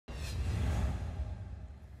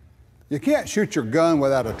You can't shoot your gun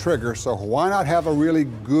without a trigger, so why not have a really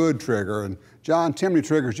good trigger? And John, Timney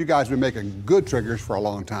Triggers, you guys have been making good triggers for a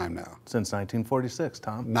long time now. Since 1946,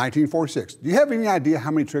 Tom. 1946. Do you have any idea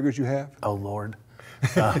how many triggers you have? Oh, Lord.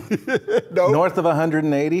 No? North of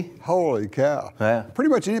 180. Holy cow. Yeah. Pretty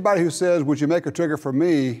much anybody who says, would you make a trigger for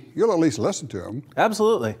me, you'll at least listen to them.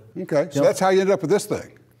 Absolutely. Okay, so that's how you ended up with this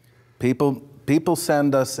thing. People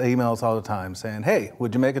send us emails all the time saying, hey,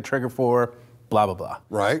 would you make a trigger for blah, blah, blah.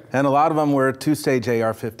 Right. And a lot of them were two-stage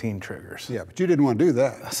AR-15 triggers. Yeah, but you didn't want to do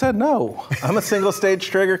that. I said, no, I'm a single-stage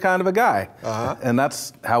trigger kind of a guy. And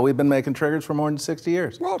that's how we've been making triggers for more than 60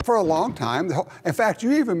 years. Well, for a long time. In fact,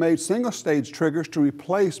 you even made single-stage triggers to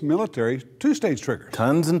replace military two-stage triggers.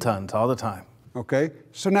 Tons and tons, all the time. Okay,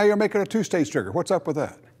 so now you're making a two-stage trigger. What's up with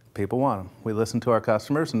that? People want them. We listened to our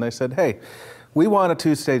customers and they said, hey, we want a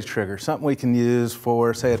two-stage trigger, something we can use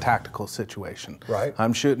for, say, a tactical situation. Right.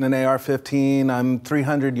 I'm shooting an AR-15, I'm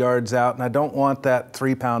 300 yards out, and I don't want that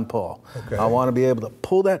 3-pound pull. Okay. I want to be able to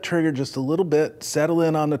pull that trigger just a little bit, settle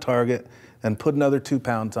in on the target, and put another 2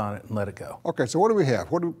 pounds on it and let it go. Okay, so what do we have?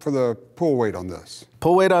 For the pull weight on this?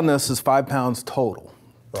 Pull weight on this is 5 pounds total.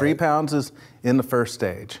 Right. 3 pounds is in the first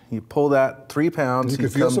stage. You pull that 3 pounds. You can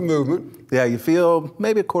feel some movement. Yeah, you feel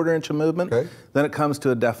maybe a 1/4 inch of movement. Okay. Then it comes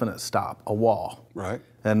to a definite stop, a wall. Right.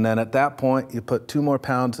 And then at that point, you put 2 more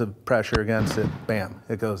pounds of pressure against it, bam,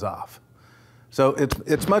 it goes off. So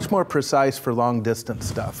it's much more precise for long distance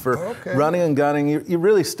stuff. For running and gunning, you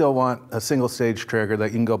really still want a single stage trigger that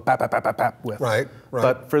you can go bap, bap, bap, bap, bap with. Right, right.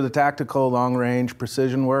 But for the tactical long range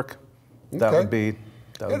precision work, that would be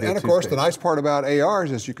And of course, the nice part about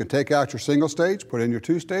ARs is you can take out your single stage, put in your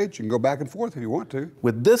 2-stage, you can go back and forth if you want to.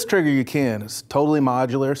 With this trigger you can. It's totally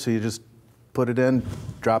modular, so you just put it in,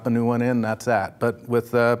 drop a new one in, that's that. But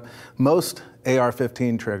with most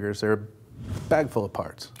AR-15 triggers, they're a bag full of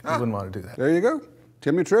parts. You wouldn't want to do that. There you go.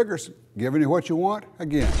 Timney Triggers, giving you what you want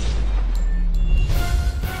again.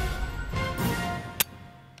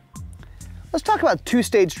 Let's talk about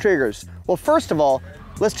 2-stage triggers. Well, first of all,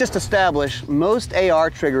 let's just establish most AR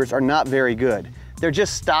triggers are not very good. They're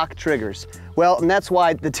just stock triggers. Well, and that's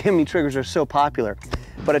why the Timney triggers are so popular.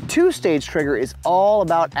 But a 2-stage trigger is all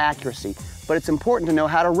about accuracy, but it's important to know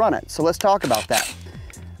how to run it. So let's talk about that.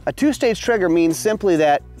 A 2-stage trigger means simply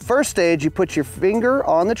that first stage, you put your finger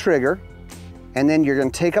on the trigger, and then you're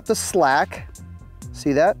gonna take up the slack.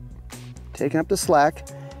 See that? Taking up the slack,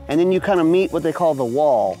 and then you kind of meet what they call the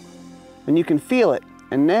wall. And you can feel it.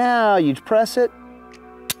 And now you press it,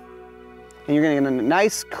 and you're gonna get a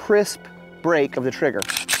nice crisp break of the trigger.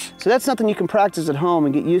 So that's something you can practice at home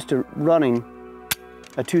and get used to running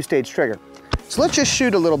a 2-stage trigger. So let's just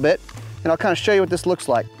shoot a little bit, and I'll kind of show you what this looks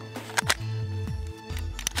like.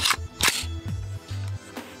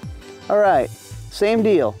 All right, same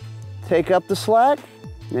deal. Take up the slack,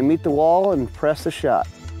 and then meet the wall and press the shot.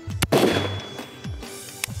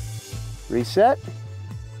 Reset,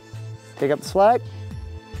 take up the slack,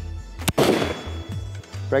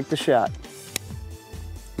 break the shot.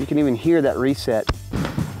 You can even hear that reset.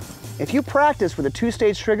 If you practice with a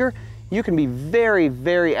 2-stage trigger, you can be very,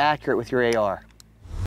 very accurate with your AR.